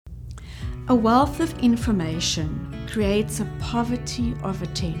A wealth of information creates a poverty of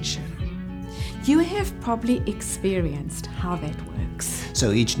attention. You have probably experienced how that works.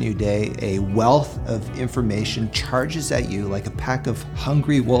 So each new day, a wealth of information charges at you like a pack of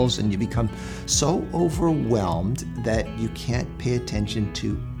hungry wolves, and you become so overwhelmed that you can't pay attention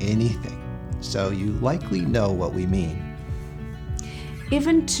to anything. So you likely know what we mean.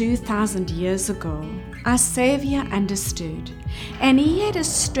 Even 2,000 years ago, our Savior understood, and he had a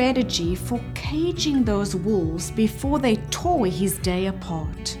strategy for caging those wolves before they tore his day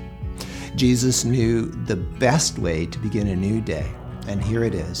apart. Jesus knew the best way to begin a new day, and here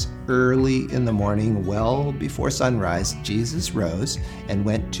it is. Early in the morning, well before sunrise, Jesus rose and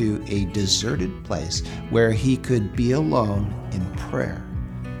went to a deserted place where he could be alone in prayer.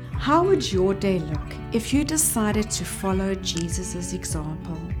 How would your day look if you decided to follow Jesus'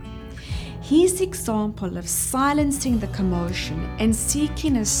 example? His example of silencing the commotion and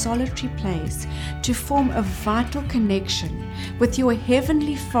seeking a solitary place to form a vital connection with your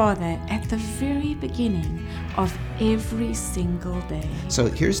Heavenly Father at the very beginning of every single day. So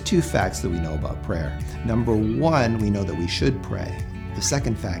here's two facts that we know about prayer. Number one, we know that we should pray. The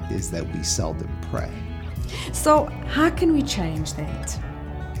second fact is that we seldom pray. So how can we change that?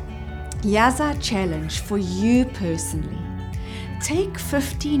 Here's our challenge for you personally. Take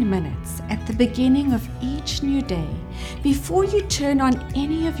 15 minutes at the beginning of each new day before you turn on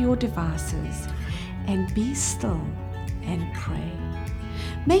any of your devices and be still and pray.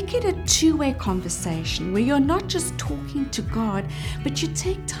 Make it a two-way conversation where you're not just talking to God, but you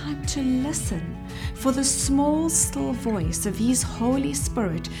take time to listen for the small, still voice of His Holy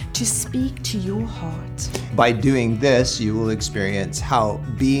Spirit to speak to your heart. By doing this, you will experience how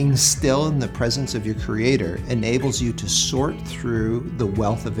being still in the presence of your Creator enables you to sort through the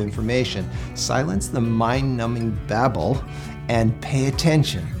wealth of information, silence the mind-numbing babble, and pay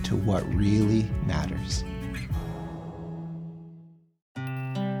attention to what really matters.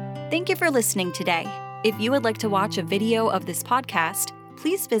 Thank you for listening today. If you would like to watch a video of this podcast,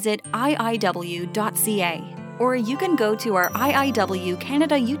 please visit iiw.ca, or you can go to our IIW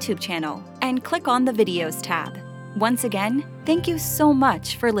Canada YouTube channel and click on the Videos tab. Once again, thank you so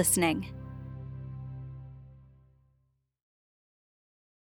much for listening.